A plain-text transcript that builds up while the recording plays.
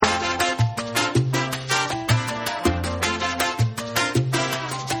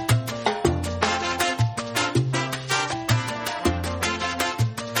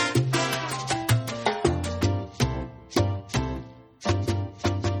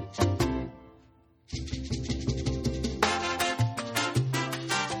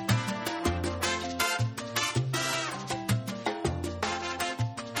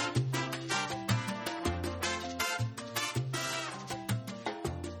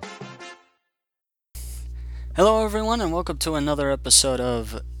Hello, everyone, and welcome to another episode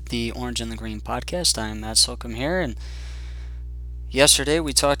of the Orange and the Green podcast. I'm Matt Slocum here, and yesterday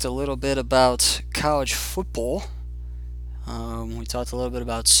we talked a little bit about college football. We talked a little bit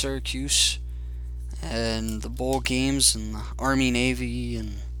about Syracuse and the bowl games and the Army Navy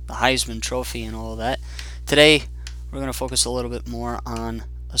and the Heisman Trophy and all of that. Today we're going to focus a little bit more on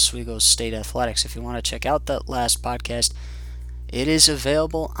Oswego State Athletics. If you want to check out that last podcast, it is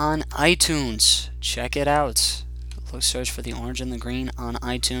available on iTunes. Check it out. Search for the Orange and the Green on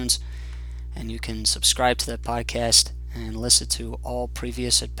iTunes, and you can subscribe to that podcast and listen to all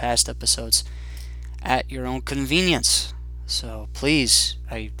previous and past episodes at your own convenience. So please,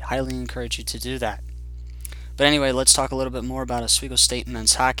 I highly encourage you to do that. But anyway, let's talk a little bit more about Oswego State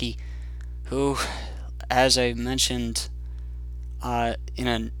men's hockey, who, as I mentioned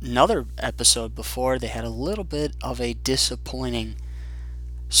in another episode before, they had a little bit of a disappointing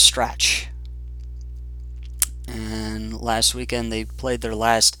stretch. And last weekend they played their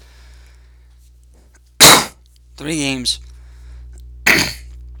last three games,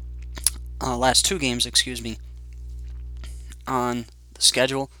 last two games, on the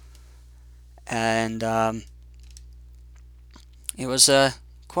schedule, and it was a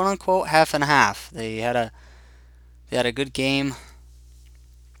quote unquote half and a half. They had a good game,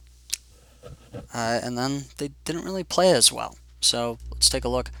 and then they didn't really play as well. So let's take a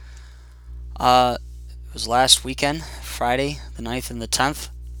look. It was last weekend, Friday, the 9th and the 10th.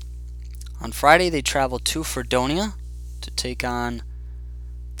 On Friday, they traveled to Fredonia to take on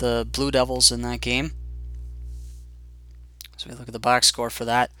the Blue Devils in that game. So we look at the box score for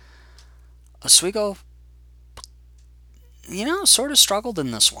that. Oswego, sort of struggled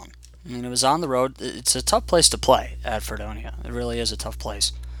in this one. I mean, it was on the road. It's a tough place to play at Fredonia. It really is a tough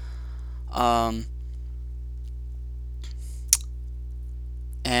place.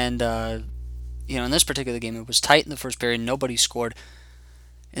 In this particular game, it was tight in the first period. Nobody scored.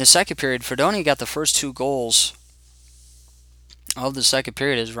 In the second period, Fredonia got the first two goals of the second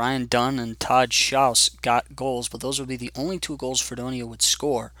period as Ryan Dunn and Todd Schaus got goals, but those would be the only two goals Fredonia would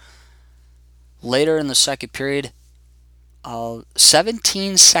score. Later in the second period,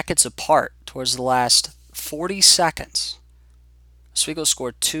 17 seconds apart, towards the last 40 seconds, Oswego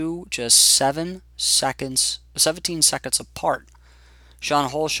scored two just 17 seconds apart.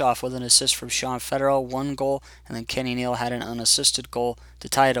 Sean Holshoff with an assist from Sean Federer, one goal, and then Kenny Neal had an unassisted goal to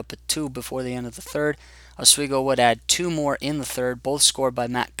tie it up at two before the end of the third. Oswego would add two more in the third, both scored by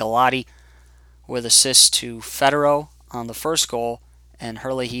Matt Galati, with assists to Federer on the first goal and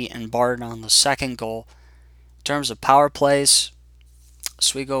Herlihy and Barton on the second goal. In terms of power plays,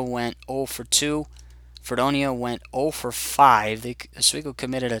 Oswego went 0 for 2. Fredonia went 0 for 5. Oswego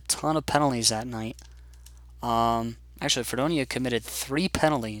committed a ton of penalties that night. Actually, Fredonia committed 3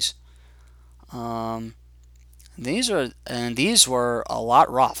 penalties. These were a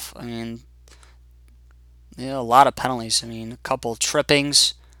lot rough. I mean, a lot of penalties. I mean, a couple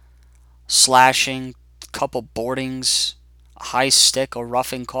trippings, slashing, a couple boardings, a high stick, a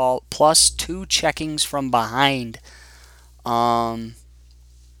roughing call, plus 2 checkings from behind.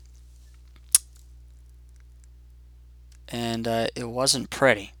 It wasn't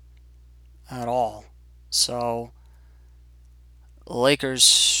pretty at all. So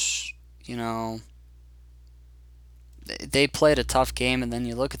Lakers, they played a tough game, and then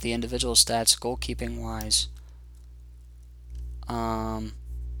you look at the individual stats, goalkeeping-wise.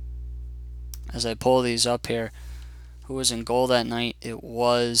 As I pull these up here, who was in goal that night? It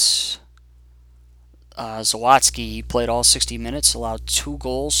was Zawatsky. He played all 60 minutes, allowed 2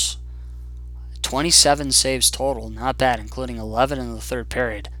 goals, 27 saves total. Not bad, including 11 in the third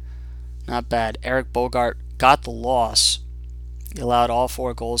period. Not bad. Eric Bogart got the loss. He allowed all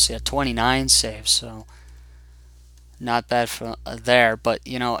 4 goals. He had 29 saves, so not bad for there. But,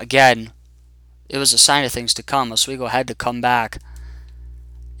 again, it was a sign of things to come. Oswego had to come back,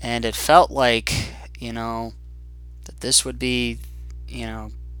 and it felt like, that this would be,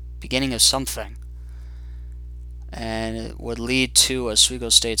 beginning of something. And it would lead to Oswego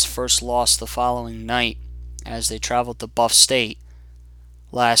State's first loss the following night as they traveled to Buff State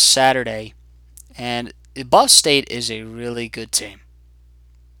last Saturday. And Buff State is a really good team.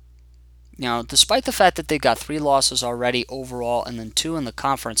 Despite the fact that they got 3 losses already overall and then 2 in the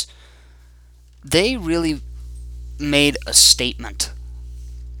conference, they really made a statement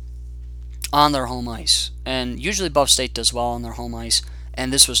on their home ice. And usually Buff State does well on their home ice,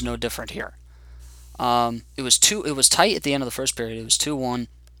 and this was no different here. It was tight at the end of the first period. It was 2-1,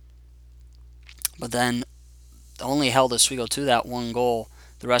 but then only held Oswego to that 1 goal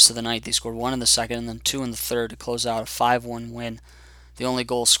the rest of the night. They scored 1 in the second and then 2 in the third to close out a 5-1 win. The only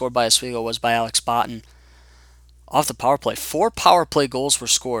goal scored by Oswego was by Alex Botten. off the power play. 4 power play goals were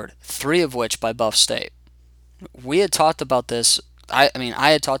scored, 3 of which by Buff State. We had talked about this. I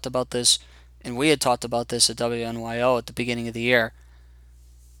had talked about this, and we had talked about this at WNYO at the beginning of the year.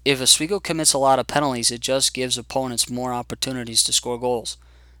 If Oswego commits a lot of penalties, it just gives opponents more opportunities to score goals.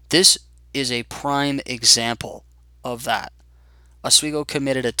 This is a prime example of that. Oswego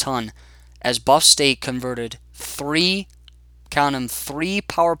committed a ton, as Buff State converted 3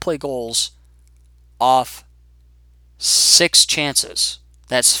 power play goals off 6 chances.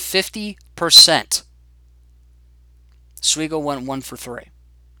 That's 50%. Oswego went 1 for 3.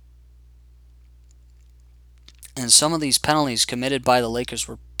 And some of these penalties committed by the Lakers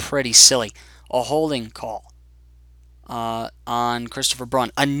were pretty silly. A holding call on Christopher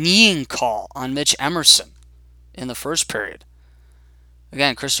Brunn. A kneeing call on Mitch Emerson in the first period.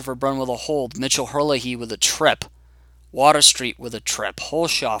 Again, Christopher Brunn with a hold. Mitchell Herlihy with a trip. Water Street with a trip.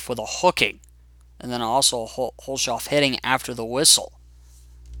 Holshoff with a hooking. And then also Holshoff hitting after the whistle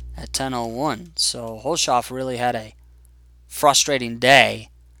at 10:01. So Holshoff really had a frustrating day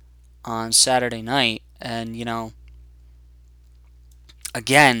on Saturday night. And,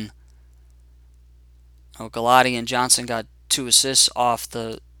 again, Galati and Johnson got 2 assists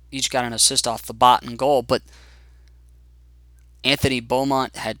each got an assist off the Botten goal. But Anthony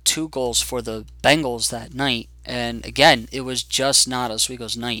Beaumont had 2 goals for the Bengals that night. And again, it was just not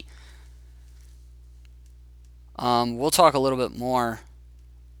Oswego's night. We'll talk a little bit more,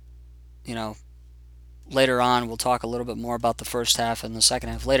 later on. We'll talk a little bit more about the first half and the second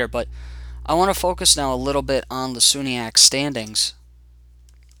half later. But I want to focus now a little bit on the SUNYAC standings.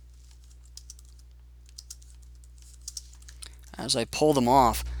 As I pull them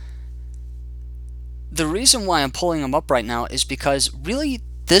off. The reason why I'm pulling them up right now is because really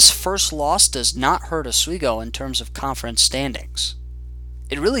this first loss does not hurt Oswego in terms of conference standings.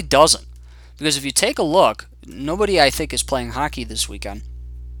 It really doesn't. Because if you take a look, nobody I think is playing hockey this weekend.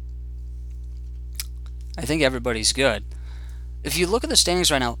 I think everybody's good. If you look at the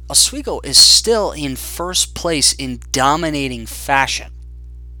standings right now, Oswego is still in first place in dominating fashion.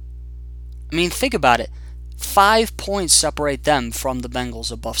 I mean, think about it. 5 points separate them from the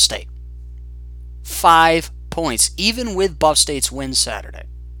Bengals of Buff State. 5 points, even with Buff State's win Saturday.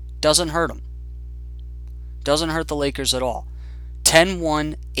 Doesn't hurt them. Doesn't hurt the Lakers at all.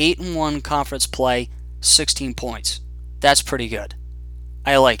 10-1, 8-1 conference play, 16 points. That's pretty good.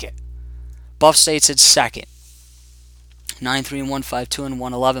 I like it. Buff State's at second. 9-3-1,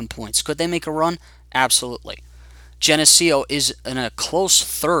 5-2-1, 11 points. Could they make a run? Absolutely. Geneseo is in a close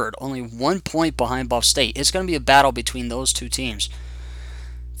third, only 1 point behind Buff State. It's going to be a battle between those two teams.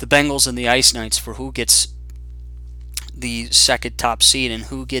 The Bengals and the Ice Knights for who gets the second top seed and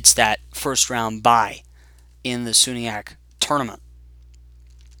who gets that first round bye in the SUNYAC tournament.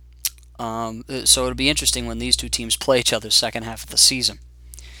 So it'll be interesting when these two teams play each other second half of the season.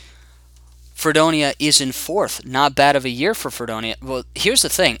 Fredonia is in fourth. Not bad of a year for Fredonia. Well, here's the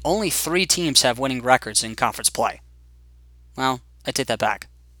thing. Only 3 teams have winning records in conference play. Well, I take that back.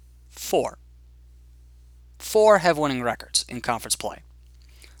 4. 4 have winning records in conference play.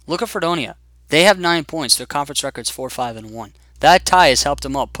 Look at Fredonia. They have 9 points. Their conference record's 4-5-1. That tie has helped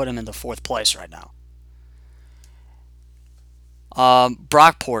them up, put them into 4th place right now.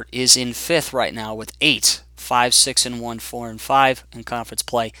 Brockport is in 5th right now with 8. 5-6-1, 4-5 in conference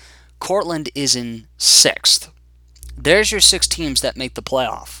play. Cortland is in 6th. There's your 6 teams that make the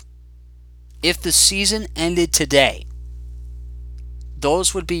playoff. If the season ended today,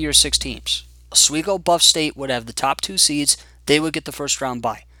 those would be your 6 teams. Oswego, Buff State would have the top 2 seeds. They would get the first round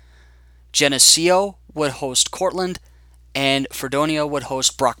bye. Geneseo would host Cortland, and Fredonia would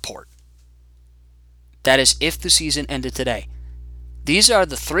host Brockport. That is if the season ended today. These are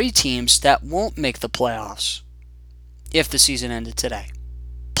the 3 teams that won't make the playoffs if the season ended today.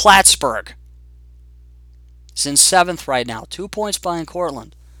 Plattsburgh is in 7th right now, 2 points behind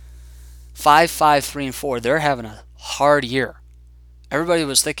Cortland. 5-5-3-4. They're having a hard year. Everybody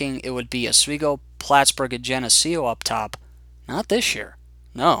was thinking it would be Oswego, Plattsburgh, and Geneseo up top. Not this year.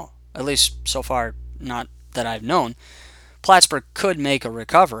 No. At least so far, not that I've known. Plattsburgh could make a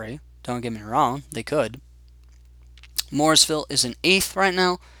recovery. Don't get me wrong. They could. Morrisville is in 8th right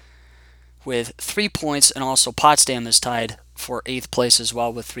now with 3 points, and also Potsdam is tied for 8th place as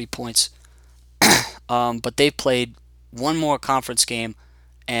well with 3 points. But they've played 1 more conference game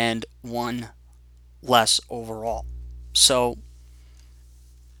and 1 less overall. So,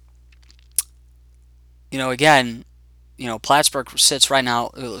 again, Plattsburgh sits right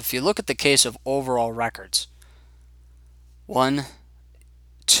now, if you look at the case of overall records, 1,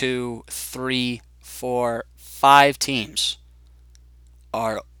 2, 3, 4, 5 teams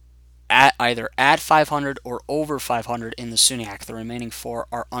are either at 500 or over 500 in the SUNYAC. The remaining 4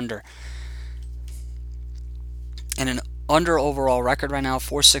 are under. And an under overall record right now,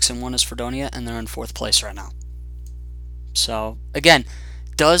 4-6-1 is Fredonia, and they're in 4th place right now. So, again,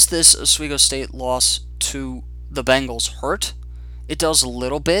 does this Oswego State loss to the Bengals hurt? It does a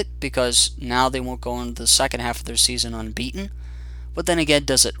little bit, because now they won't go into the second half of their season unbeaten. But then again,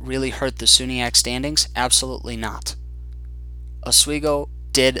 does it really hurt the SUNYAC standings? Absolutely not. Oswego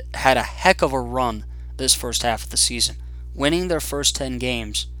had a heck of a run this first half of the season, winning their first 10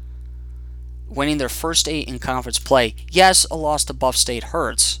 games, winning their first 8 in conference play. Yes, a loss to Buff State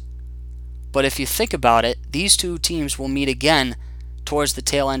hurts, but if you think about it, these two teams will meet again towards the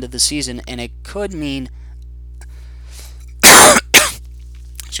tail end of the season, and it could mean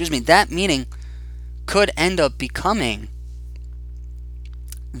that meeting could end up becoming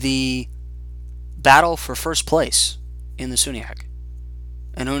the battle for first place in the SUNYAC.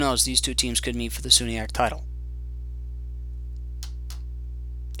 And who knows, these two teams could meet for the SUNYAC title.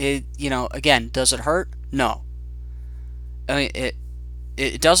 Again, does it hurt? No. I mean,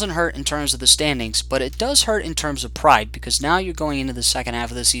 it doesn't hurt in terms of the standings, but it does hurt in terms of pride, because now you're going into the second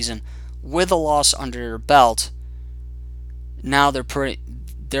half of the season with a loss under your belt. Now they're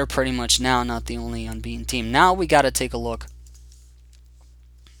pretty much now not the only unbeaten team. Now we got to take a look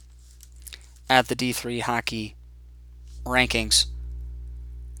at the D3 hockey rankings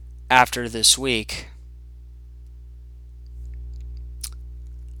after this week.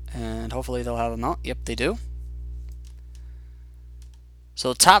 And hopefully they'll have them out. Yep, they do.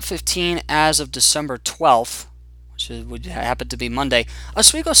 So top 15 as of December 12th, which would happen to be Monday,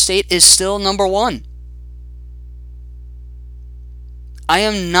 Oswego State is still number 1. I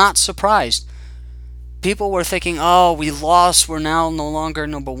am not surprised. People were thinking, oh, we lost, we're now no longer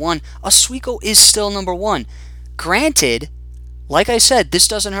number 1. Oswego is still number 1. Granted, like I said, this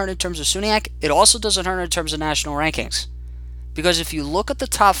doesn't hurt in terms of SUNYAC. It also doesn't hurt in terms of national rankings. Because if you look at the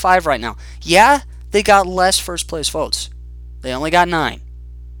top 5 right now, yeah, they got less first place votes. They only got 9.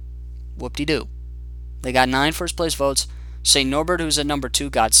 Whoop-de-doo. They got 9 first place votes. St. Norbert, who's at number 2,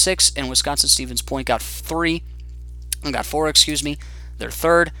 got 6, and Wisconsin-Stevens Point got 4, They're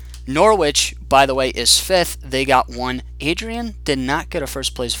 3rd. Norwich, by the way, is 5th. They got 1. Adrian did not get a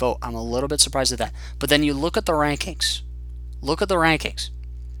first place vote. I'm a little bit surprised at that. But then you look at the rankings.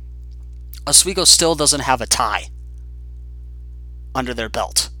 Oswego still doesn't have a tie under their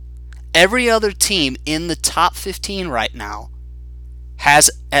belt. Every other team in the top 15 right now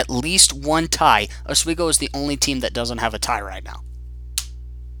has at least one tie. Oswego is the only team that doesn't have a tie right now.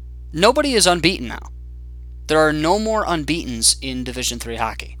 Nobody is unbeaten now. There are no more unbeatens in Division III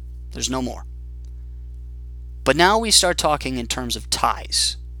hockey. There's no more. But now we start talking in terms of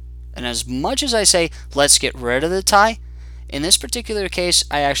ties. And as much as I say, let's get rid of the tie, in this particular case,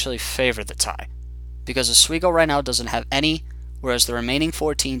 I actually favor the tie. Because Oswego right now doesn't have any, whereas the remaining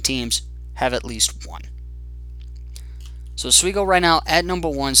 14 teams have at least one. So Oswego right now at number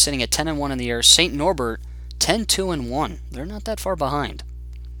 1, sitting at 10-1 in the year. St. Norbert, 10-2-1. They're not that far behind.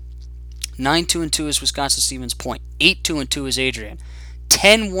 9-2-2 is Wisconsin-Stevens Point. 8-2-2 is Adrian.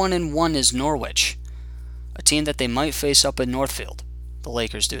 10-1-1 is Norwich, a team that they might face up in Northfield. The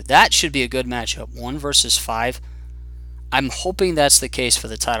Lakers do. That should be a good matchup. 1 versus 5. I'm hoping that's the case for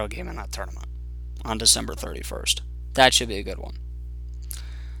the title game in that tournament on December 31st. That should be a good one.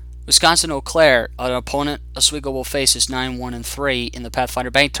 Wisconsin-Eau Claire, an opponent Oswego will face, is 9-1-3 in the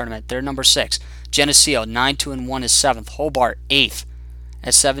Pathfinder Bank tournament. They're number 6. Geneseo, 9-2-1 is 7th. Hobart, 8th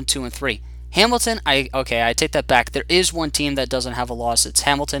at 7-2-3. Hamilton, I take that back. There is one team that doesn't have a loss. It's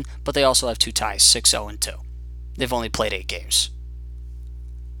Hamilton, but they also have 2 ties, 6-0-2. They've only played 8 games.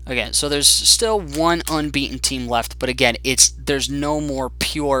 Again, so there's still one unbeaten team left, but again, there's no more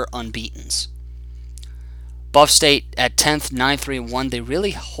pure unbeatens. Buff State at 10th, 9-3-1. They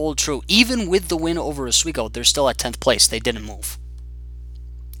really hold true. Even with the win over Oswego, they're still at 10th place. They didn't move.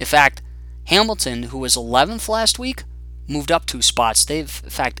 In fact, Hamilton, who was 11th last week, moved up 2 spots. They've, in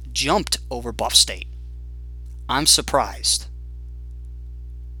fact, jumped over Buff State. I'm surprised.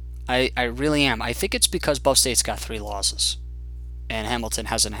 I really am. I think it's because Buff State's got 3 losses, and Hamilton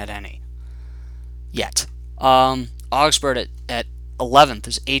hasn't had any yet. Augsburg at 11th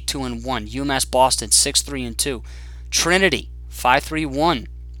is 8-2-1. UMass Boston 6-3-2. Trinity 5-3-1.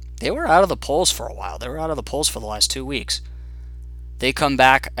 They were out of the polls for a while. They were out of the polls for the last 2 weeks. They come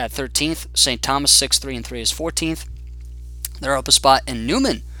back at 13th. St. Thomas 6-3-3 is 14th. They're up a spot. And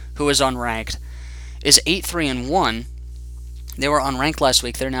Newman, who is unranked, is 8-3-1. They were unranked last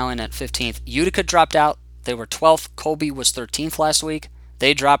week. They're now in at 15th. Utica dropped out. They were 12th. Colby was 13th last week.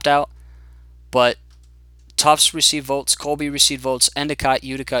 They dropped out. But Tufts received votes, Colby received votes, Endicott,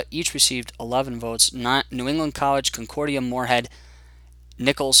 Utica each received 11 votes. New England College, Concordia, Moorhead,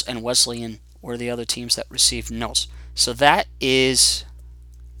 Nichols, and Wesleyan were the other teams that received no's. So that is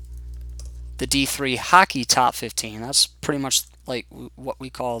the D3 hockey top 15. That's pretty much like what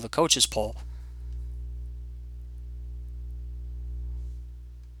we call the coaches poll.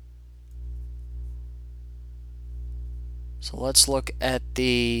 So let's look at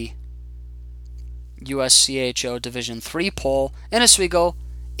the USCHO Division 3 poll. And Oswego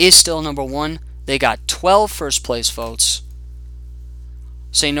is still number 1. They got 12 first place votes.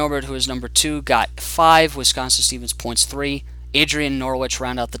 St. Norbert, who is number 2, got 5. Wisconsin Stevens points 3. Adrian, Norwich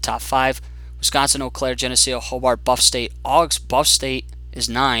round out the top 5. Wisconsin, Eau Claire, Geneseo, Hobart, Buff State. Buff State is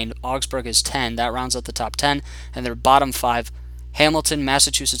 9. Augsburg is 10. That rounds out the top 10. And their bottom 5, Hamilton,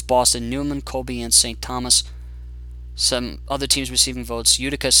 Massachusetts, Boston, Newman, Colby, and St. Thomas. Some other teams receiving votes: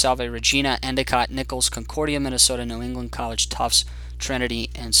 Utica, Salve Regina, Endicott, Nichols, Concordia, Minnesota, New England College, Tufts, Trinity,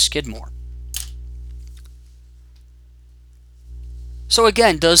 and Skidmore. So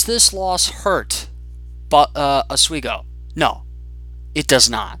again, does this loss hurt Oswego? No, it does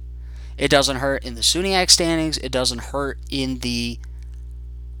not. It doesn't hurt in the SUNYAC standings. It doesn't hurt in the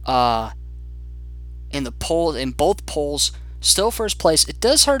poll, in both polls. Still first place. It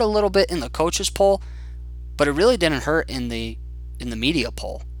does hurt a little bit in the coaches poll, but it really didn't hurt in the media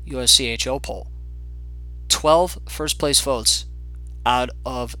poll, USCHO poll. 12 first place votes out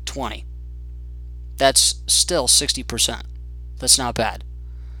of 20. That's still 60%. That's not bad.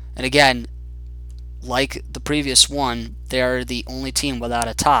 And again, like the previous one, they're the only team without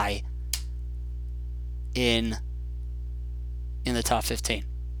a tie in the top 15.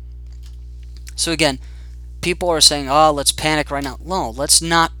 So again, people are saying, oh, let's panic right now. No, let's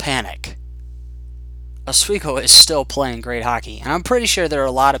not panic. Oswego is still playing great hockey. And I'm pretty sure there are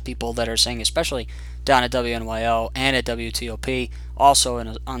a lot of people that are saying, especially down at WNYO and at WTOP, also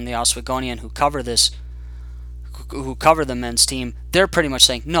on the Oswegonian who cover the men's team, they're pretty much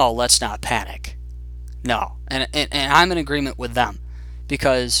saying, no, let's not panic. No. And I'm in agreement with them.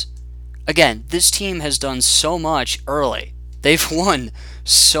 Because, again, this team has done so much early. They've won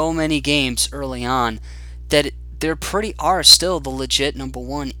so many games early on that they are still the legit number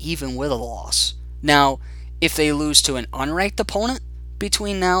 1 even with a loss. Now, if they lose to an unranked opponent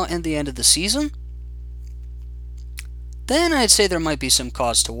between now and the end of the season, then I'd say there might be some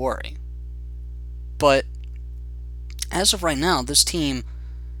cause to worry. But as of right now, this team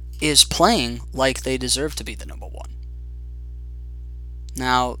is playing like they deserve to be the number 1.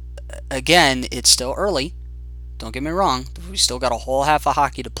 Now, again, it's still early. Don't get me wrong. We still got a whole half of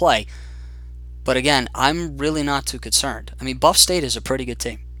hockey to play. But again, I'm really not too concerned. I mean, Buff State is a pretty good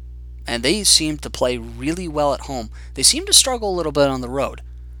team. And they seem to play really well at home. They seem to struggle a little bit on the road.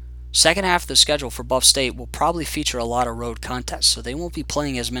 Second half of the schedule for Buff State will probably feature a lot of road contests, so they won't be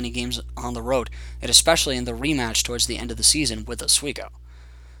playing as many games on the road, and especially in the rematch towards the end of the season with Oswego,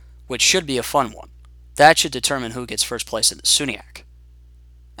 which should be a fun one. That should determine who gets first place in the SUNYAC.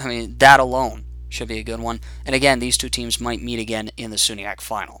 I mean, that alone should be a good one. And again, these two teams might meet again in the SUNYAC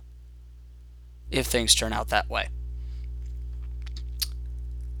final, if things turn out that way.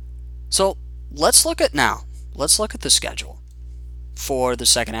 So let's look at the schedule for the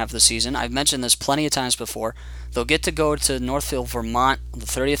second half of the season. I've mentioned this plenty of times before. They'll get to go to Northfield, Vermont on the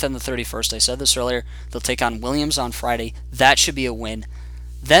 30th and the 31st. I said this earlier. They'll take on Williams on Friday. That should be a win.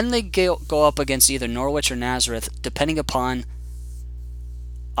 Then they go up against either Norwich or Nazareth, depending upon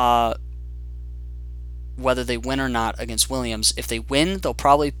whether they win or not against Williams. If they win, they'll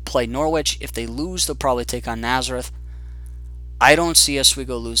probably play Norwich. If they lose, they'll probably take on Nazareth. I don't see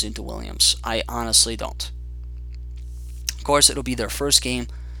Oswego losing to Williams. I honestly don't. Of course, it'll be their first game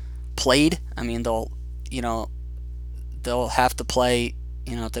played. I mean, they'll have to play,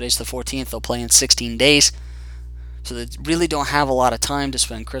 today's the 14th, they'll play in 16 days. So they really don't have a lot of time to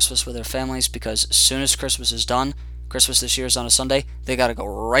spend Christmas with their families, because as soon as Christmas is done, Christmas this year is on a Sunday, they got to go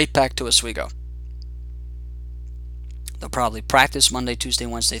right back to Oswego. They'll probably practice Monday, Tuesday,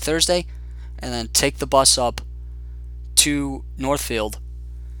 Wednesday, Thursday, and then take the bus up to Northfield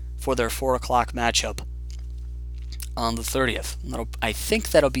for their 4 o'clock matchup on the 30th. I think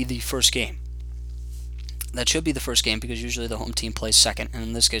that'll be the first game. That should be the first game, because usually the home team plays second, and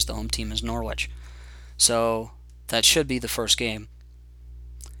in this case the home team is Norwich. So that should be the first game.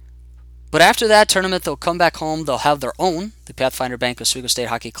 But after that tournament, they'll come back home. They'll have their own, the Pathfinder Bank Oswego State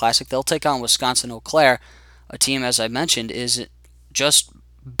Hockey Classic. They'll take on Wisconsin Eau Claire, a team, as I mentioned, is just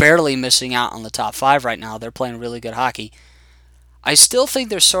barely missing out on the top 5 right now. They're playing really good hockey. I still think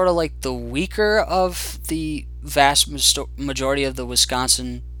they're sort of like the weaker of the vast majority of the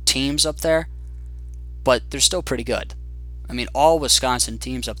Wisconsin teams up there. but they're still pretty good. I mean, all Wisconsin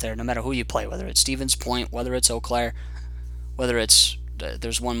teams up there, no matter who you play, whether it's Stevens Point, whether it's Eau Claire, whether it's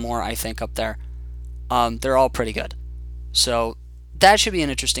there's one more I think up there, they're all pretty good. So that should be an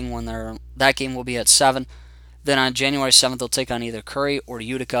interesting one there. That game will be at 7. Then on January 7th, they'll take on either Curry or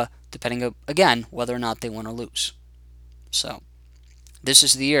Utica, depending, again, whether or not they win or lose. So this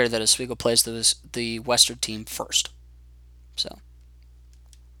is the year that Oswego plays the Western team first. So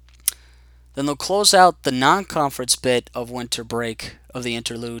then they'll close out the non-conference bit of winter break of the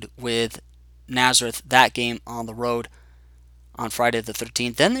interlude with Nazareth, that game on the road on Friday the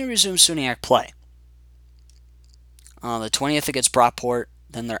 13th. Then they resume SUNYAC play. On the 20th against Brockport.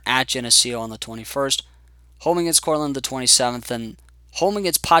 Then they're at Geneseo on the 21st. Home against Cortland the 27th. And home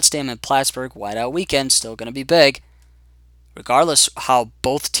against Potsdam and Plattsburgh. Whiteout weekend. Still going to be big. Regardless how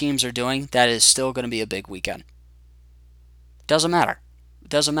both teams are doing, that is still going to be a big weekend. Doesn't matter. It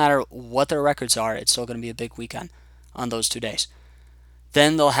doesn't matter what their records are. It's still going to be a big weekend on those 2 days.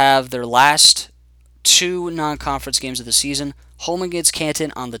 Then they'll have their last 2 non-conference games of the season. Home against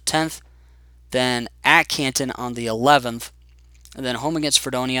Canton on the 10th. Then at Canton on the 11th. And then home against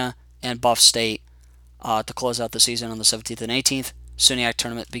Fredonia and Buff State to close out the season on the 17th and 18th. SUNYAC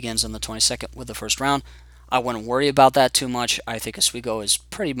tournament begins on the 22nd with the first round. I wouldn't worry about that too much. I think Oswego is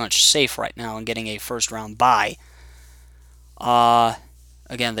pretty much safe right now in getting a first round bye.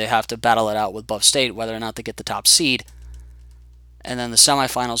 Again, they have to battle it out with Buff State, whether or not they get the top seed. And then the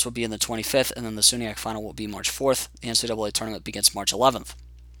semifinals will be in the 25th, and then the SUNYAC final will be March 4th. The NCAA tournament begins March 11th.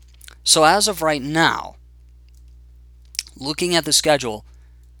 So as of right now, looking at the schedule,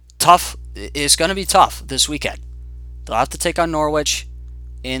 it's going to be tough this weekend. They'll have to take on Norwich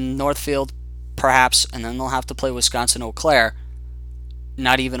in Northfield, perhaps, and then they'll have to play Wisconsin Eau Claire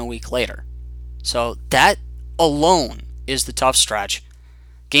not even a week later. So that alone is the tough stretch.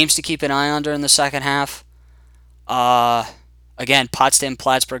 Games to keep an eye on during the second half. Again, Potsdam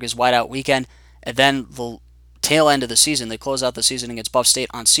Plattsburgh is whiteout weekend, and then the tail end of the season, they close out the season against Buff State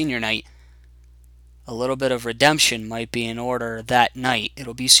on senior night. A little bit of redemption might be in order that night.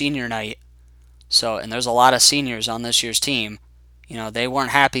 It'll be senior night. So, and there's a lot of seniors on this year's team. You know, they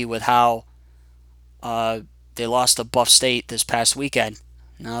weren't happy with how they lost to Buff State this past weekend.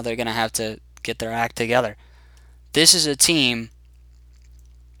 Now they're going to have to get their act together. This is a team.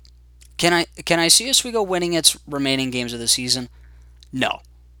 Can I see Oswego winning its remaining games of the season? No.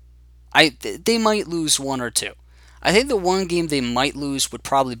 They might lose 1 or 2. I think the one game they might lose would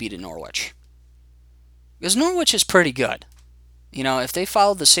probably be to Norwich. Because Norwich is pretty good. You know, if they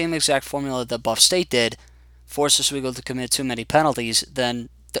followed the same exact formula that Buff State did, force Oswego to commit too many penalties, then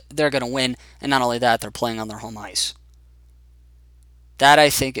they're going to win. And not only that, they're playing on their home ice. That, I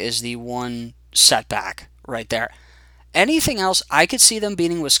think, is the one setback right there. Anything else, I could see them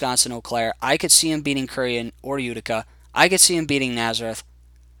beating Wisconsin Eau Claire. I could see them beating Curry or Utica. I could see them beating Nazareth.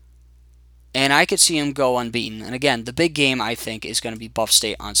 And I could see them go unbeaten. And again, the big game, I think, is going to be Buff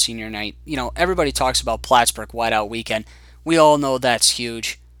State on senior night. You know, everybody talks about Plattsburgh whiteout weekend. We all know that's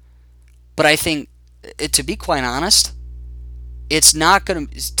huge. But I think, to be quite honest, it's not going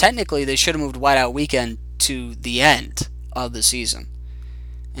to... Technically, they should have moved whiteout weekend to the end of the season.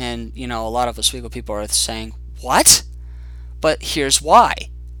 And, you know, a lot of Oswego people are saying, what? But here's why.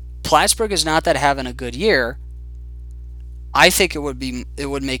 Plattsburgh is not that having a good year. I think it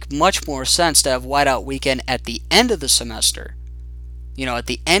would make much more sense to have whiteout weekend at the end of the semester, you know, at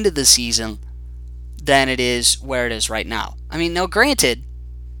the end of the season, than it is where it is right now. I mean, now granted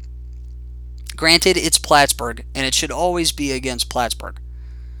it's Plattsburgh, and it should always be against Plattsburgh.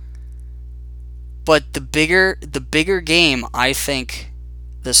 But the bigger game, I think,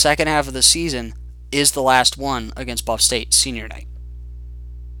 the second half of the season is the last one against Buff State senior night.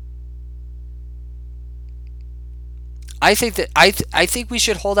 I think that I think we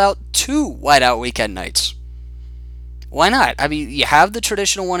should hold out 2 whiteout weekend nights. Why not? I mean, you have the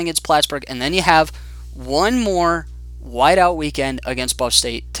traditional one against Plattsburgh, and then you have one more whiteout weekend against Buff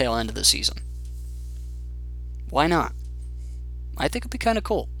State tail end of the season. Why not? I think it'd be kind of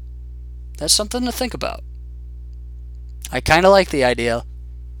cool. That's something to think about. I kind of like the idea.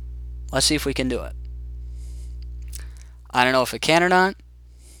 Let's see if we can do it. I don't know if it can or not,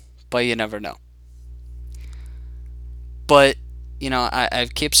 but you never know. But, you know, I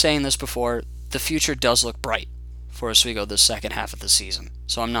keep saying this before, the future does look bright for Oswego this second half of the season,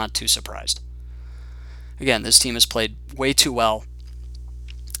 so I'm not too surprised. Again, this team has played way too well,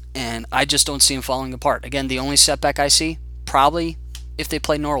 and I just don't see them falling apart. Again, the only setback I see, probably if they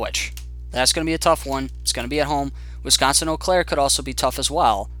play Norwich. That's going to be a tough one. It's going to be at home. Wisconsin Eau Claire could also be tough as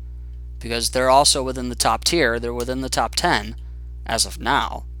well, because they're also within the top tier. They're within the top 10 as of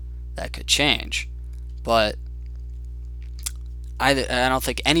now. That could change. But I don't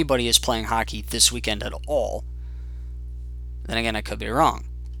think anybody is playing hockey this weekend at all. Then again, I could be wrong.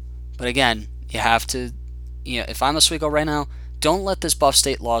 But again, you have to, if I'm Oswego right now, don't let this Buff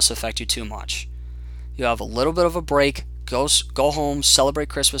State loss affect you too much. You have a little bit of a break. Go home, celebrate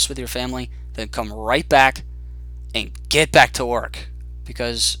Christmas with your family, then come right back and get back to work,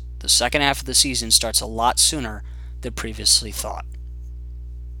 because the second half of the season starts a lot sooner than previously thought.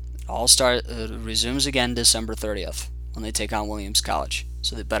 Resumes again December 30th when they take on Williams College,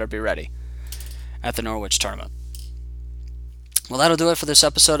 so they better be ready at the Norwich tournament. Well, that'll do it for this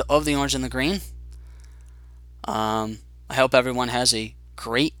episode of the Orange and the Green. I hope everyone has a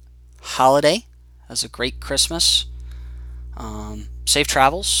great holiday, has a great Christmas. Safe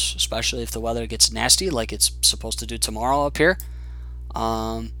travels, especially if the weather gets nasty like it's supposed to do tomorrow up here.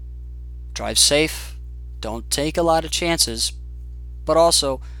 Drive safe. Don't take a lot of chances, but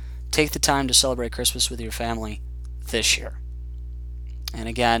also take the time to celebrate Christmas with your family this year. And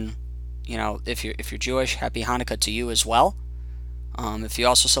again, if you're Jewish, happy Hanukkah to you as well. If you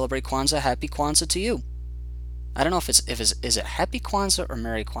also celebrate Kwanzaa, happy Kwanzaa to you. I don't know is it happy Kwanzaa or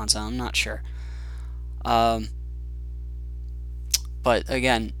Merry Kwanzaa. I'm not sure. But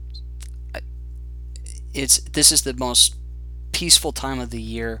again, this is the most peaceful time of the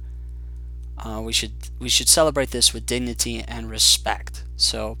year. We should celebrate this with dignity and respect.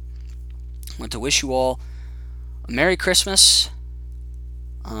 So, I want to wish you all a Merry Christmas,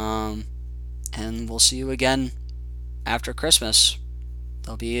 and we'll see you again after Christmas.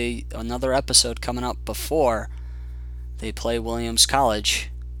 There'll be another episode coming up before they play Williams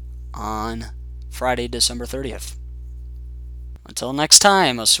College on Friday, December 30th. Until next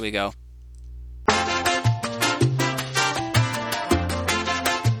time, Oswego.